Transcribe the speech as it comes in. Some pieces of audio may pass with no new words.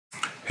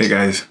Hey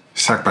guys,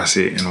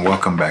 Sakpase and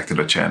welcome back to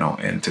the channel,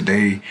 and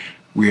today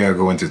we are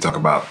going to talk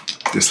about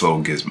this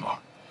little gizmo.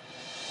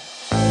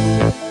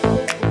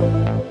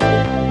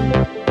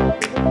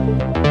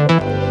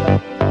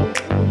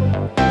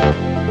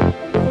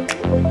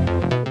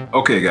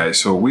 Okay guys,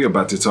 so we're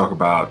about to talk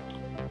about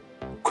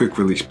quick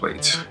release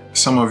plates.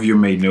 Some of you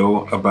may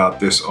know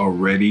about this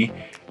already,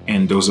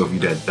 and those of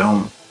you that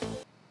don't,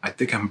 I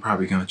think I'm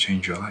probably gonna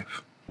change your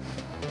life.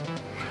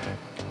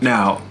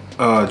 Now,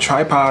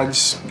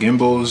 tripods,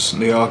 gimbals,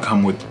 they all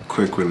come with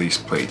quick release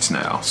plates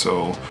now.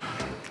 So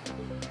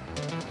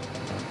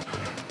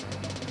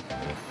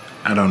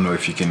I don't know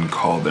if you can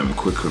call them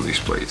quick release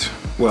plates.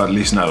 Well, at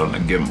least not on the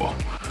gimbal.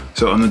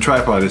 So on the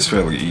tripod, it's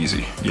fairly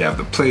easy. You have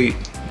the plate,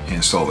 you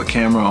install the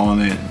camera on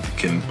it, you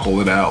can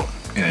pull it out,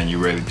 and then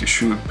you're ready to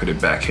shoot, put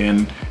it back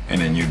in, and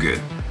then you're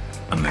good.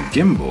 On the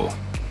gimbal,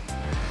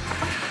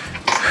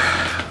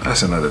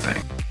 that's another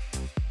thing.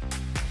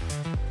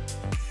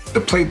 The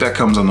plate that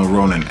comes on the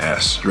Ronin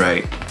S,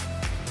 right?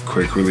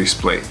 Quick release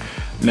plate.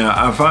 Now,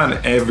 I find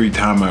every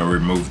time I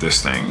remove this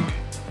thing,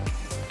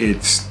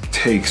 it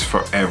takes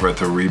forever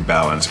to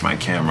rebalance my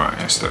camera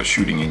and start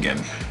shooting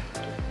again.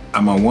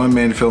 I'm a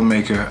one-man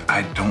filmmaker.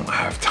 I don't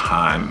have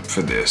time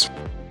for this.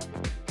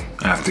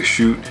 I have to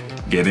shoot,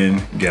 get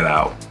in, get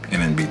out,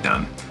 and then be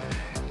done.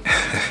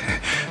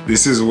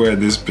 This is where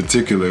this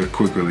particular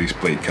quick release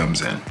plate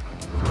comes in.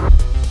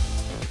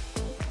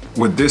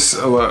 With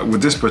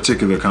this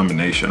particular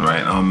combination,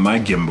 right, on my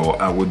gimbal,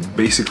 I would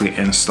basically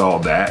install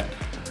that,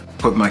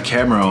 put my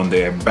camera on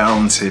there,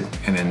 balance it,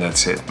 and then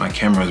that's it. My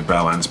camera is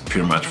balanced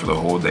pretty much for the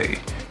whole day.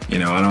 You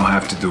know, I don't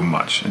have to do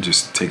much. I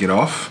just take it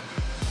off,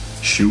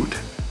 shoot,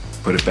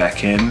 put it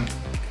back in,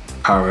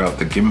 power out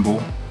the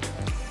gimbal,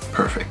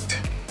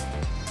 perfect.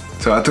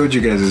 So I told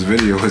you guys this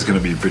video was gonna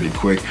be pretty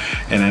quick,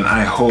 and then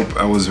I hope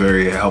I was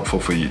very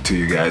helpful to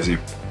you guys.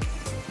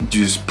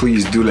 Just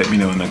please do let me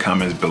know in the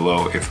comments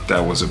below if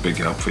that was a big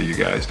help for you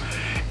guys.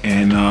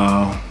 And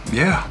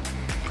yeah,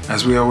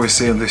 as we always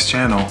say on this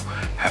channel,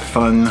 have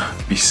fun,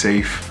 be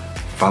safe,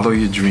 follow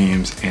your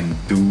dreams, and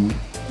do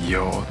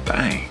your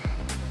thing.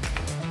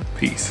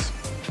 Peace.